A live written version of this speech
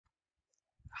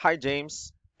Hi,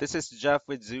 James. This is Jeff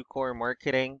with Zucore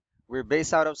Marketing. We're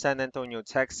based out of San Antonio,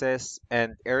 Texas,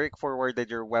 and Eric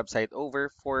forwarded your website over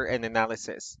for an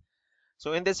analysis.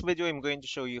 So in this video, I'm going to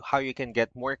show you how you can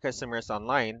get more customers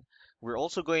online. We're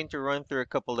also going to run through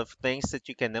a couple of things that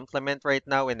you can implement right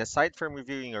now. And aside from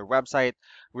reviewing your website,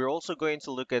 we're also going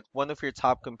to look at one of your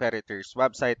top competitors'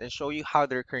 website and show you how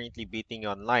they're currently beating you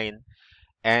online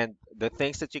and the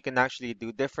things that you can actually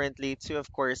do differently to,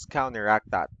 of course,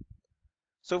 counteract that.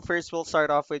 So first, we'll start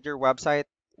off with your website.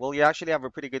 Well, you actually have a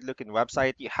pretty good looking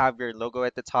website. You have your logo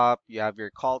at the top, you have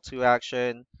your call to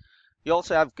action. You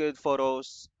also have good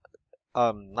photos,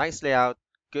 nice layout,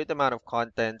 good amount of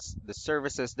contents, the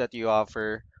services that you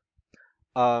offer.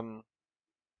 Um,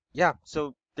 yeah,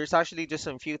 so there's actually just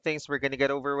some few things we're gonna get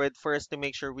over with first to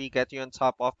make sure we get you on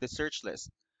top of the search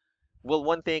list. Well,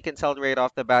 one thing you can tell right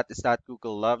off the bat is that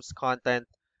Google loves content.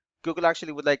 Google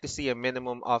actually would like to see a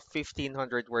minimum of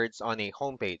 1,500 words on a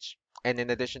homepage. And in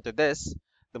addition to this,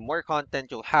 the more content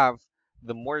you'll have,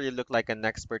 the more you look like an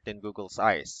expert in Google's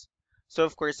eyes. So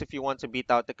of course, if you want to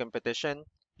beat out the competition,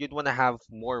 you'd want to have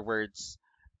more words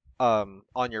on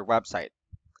your website.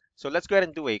 So let's go ahead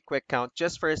and do a quick count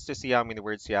just for us to see how many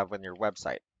words you have on your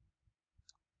website.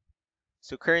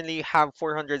 So currently you have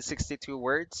 462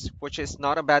 words, which is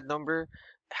not a bad number.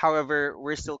 However,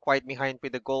 we're still quite behind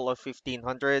with the goal of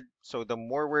 1,500. So the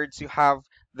more words you have,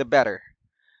 the better.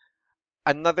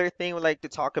 Another thing we like to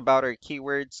talk about are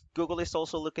keywords. Google is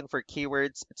also looking for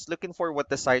keywords. It's looking for what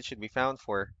the site should be found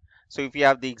for. So if you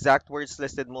have the exact words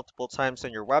listed multiple times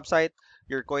on your website,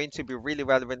 you're going to be really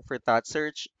relevant for that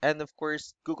search. And of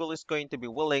course, Google is going to be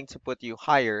willing to put you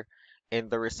higher in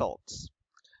the results.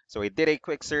 So I did a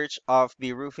quick search of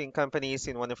the roofing companies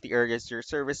in one of the areas you're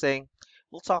servicing.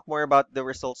 We'll talk more about the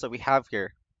results that we have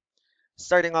here.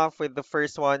 Starting off with the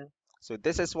first one. So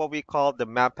this is what we call the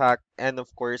map hack. And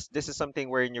of course, this is something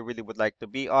where you really would like to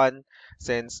be on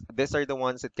since these are the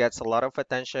ones that gets a lot of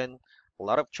attention, a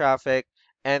lot of traffic,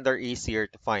 and are easier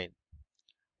to find.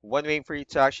 One way for you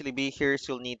to actually be here is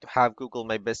you'll need to have Google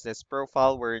My Business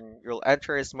profile where you'll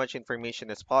enter as much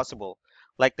information as possible,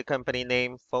 like the company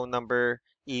name, phone number,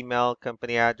 email,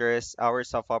 company address,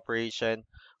 hours of operation,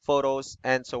 photos,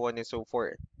 and so on and so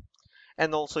forth.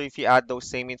 And also, if you add those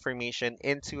same information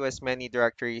into as many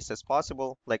directories as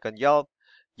possible, like on Yelp,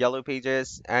 Yellow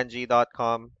Pages,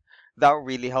 Angie.com, that will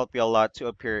really help you a lot to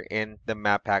appear in the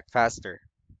map hack faster.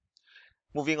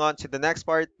 Moving on to the next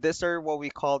part, these are what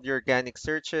we call the organic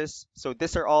searches. So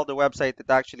these are all the website that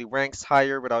actually ranks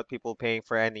higher without people paying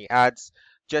for any ads,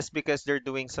 just because they're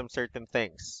doing some certain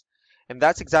things. And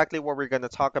that's exactly what we're going to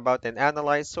talk about and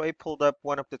analyze. So I pulled up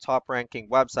one of the top ranking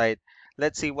website.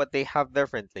 Let's see what they have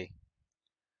differently.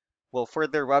 Well, for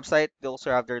their website, they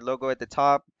also have their logo at the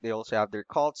top. They also have their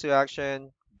call to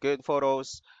action, good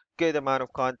photos, good amount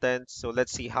of content. So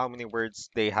let's see how many words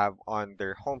they have on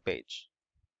their homepage.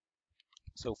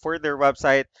 So for their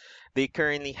website, they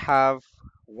currently have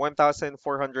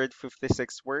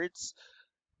 1,456 words,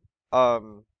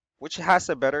 which has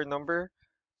a better number.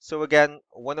 So again,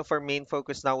 one of our main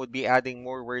focus now would be adding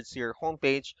more words to your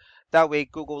homepage. That way,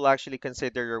 Google will actually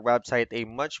consider your website a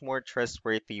much more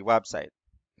trustworthy website.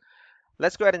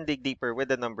 Let's go ahead and dig deeper with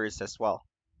the numbers as well.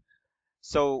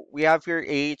 So we have here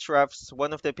Ahrefs,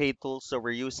 one of the paid tools that we're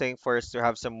using for us to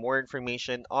have some more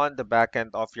information on the back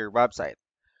end of your website.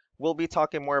 We'll be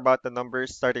talking more about the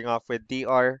numbers starting off with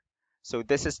DR. So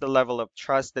this is the level of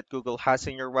trust that Google has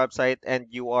in your website, and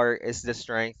UR is the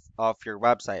strength of your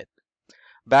website.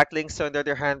 Backlinks, on the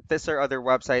other hand, these are other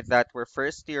websites that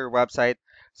refers to your website.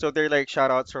 So they're like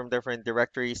shoutouts from different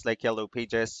directories like Yellow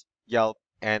Pages, Yelp,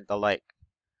 and the like.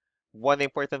 One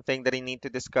important thing that I need to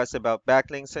discuss about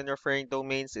backlinks and referring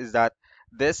domains is that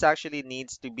this actually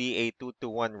needs to be a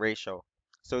 2-to-1 ratio.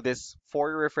 So this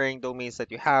 4 referring domains that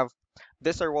you have,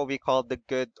 these are what we call the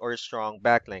good or strong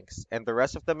backlinks. And the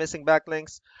rest of the missing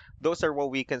backlinks, those are what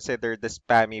we consider the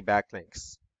spammy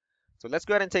backlinks. So let's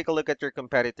go ahead and take a look at your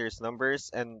competitors'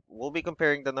 numbers, and we'll be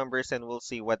comparing the numbers and we'll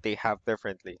see what they have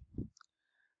differently.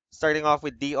 Starting off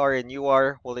with DR and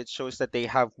UR, well, it shows that they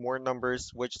have more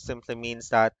numbers, which simply means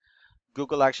that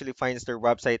Google actually finds their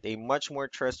website a much more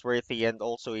trustworthy and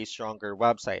also a stronger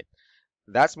website.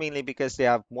 That's mainly because they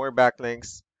have more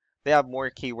backlinks, they have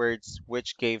more keywords,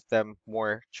 which gave them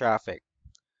more traffic.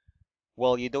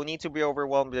 Well, you don't need to be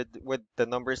overwhelmed with the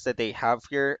numbers that they have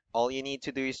here. All you need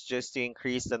to do is just to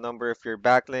increase the number of your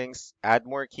backlinks, add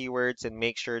more keywords, and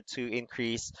make sure to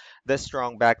increase the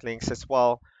strong backlinks as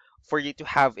well for you to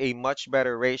have a much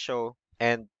better ratio.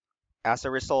 And as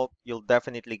a result, you'll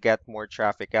definitely get more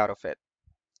traffic out of it.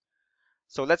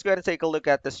 So let's go ahead and take a look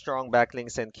at the strong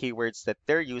backlinks and keywords that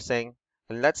they're using.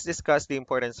 And let's discuss the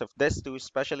importance of this too,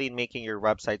 especially in making your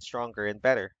website stronger and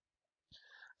better.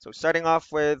 So starting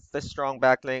off with the strong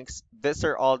backlinks, these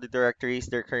are all the directories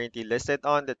they're currently listed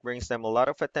on that brings them a lot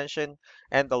of attention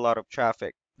and a lot of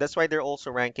traffic. That's why they're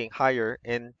also ranking higher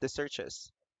in the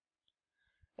searches.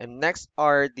 And next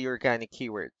are the organic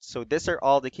keywords. So these are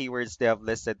all the keywords they have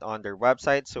listed on their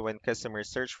website. So when customers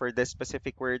search for these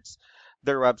specific words,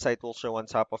 their website will show on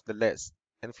top of the list.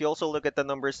 And if you also look at the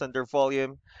numbers under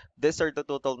volume, these are the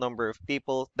total number of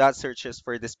people that searches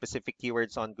for the specific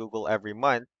keywords on Google every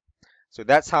month. So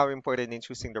that's how important in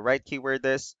choosing the right keyword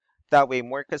is. That way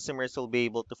more customers will be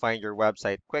able to find your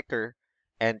website quicker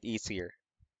and easier.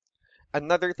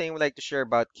 Another thing we like to share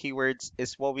about keywords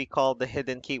is what we call the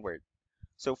hidden keyword.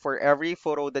 So for every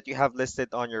photo that you have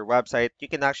listed on your website, you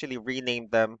can actually rename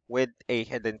them with a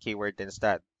hidden keyword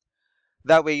instead.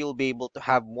 That way you'll be able to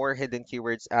have more hidden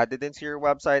keywords added into your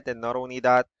website. And not only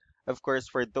that, of course,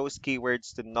 for those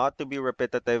keywords to not to be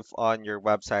repetitive on your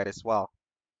website as well.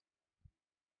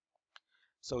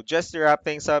 So just to wrap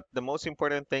things up, the most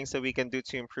important things that we can do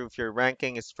to improve your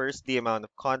ranking is first the amount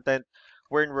of content,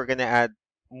 wherein we're going to add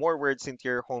more words into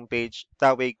your homepage.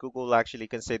 That way Google will actually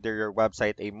consider your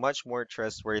website a much more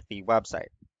trustworthy website.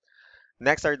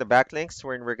 Next are the backlinks,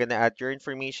 wherein we're going to add your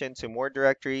information to more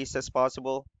directories as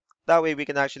possible. That way we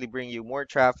can actually bring you more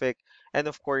traffic and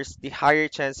of course the higher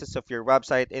chances of your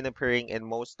website in appearing in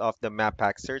most of the map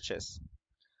pack searches.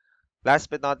 Last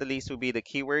but not the least will be the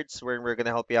keywords, where we're going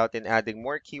to help you out in adding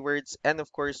more keywords and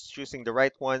of course choosing the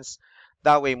right ones.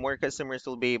 That way more customers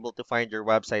will be able to find your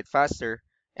website faster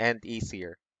and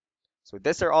easier. So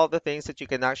these are all the things that you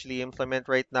can actually implement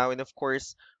right now. And of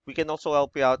course, we can also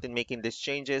help you out in making these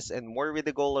changes and more with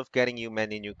the goal of getting you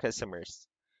many new customers.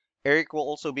 Eric will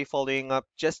also be following up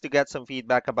just to get some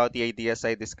feedback about the ideas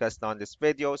I discussed on this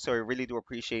video. So I really do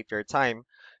appreciate your time.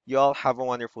 You all have a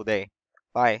wonderful day.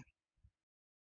 Bye.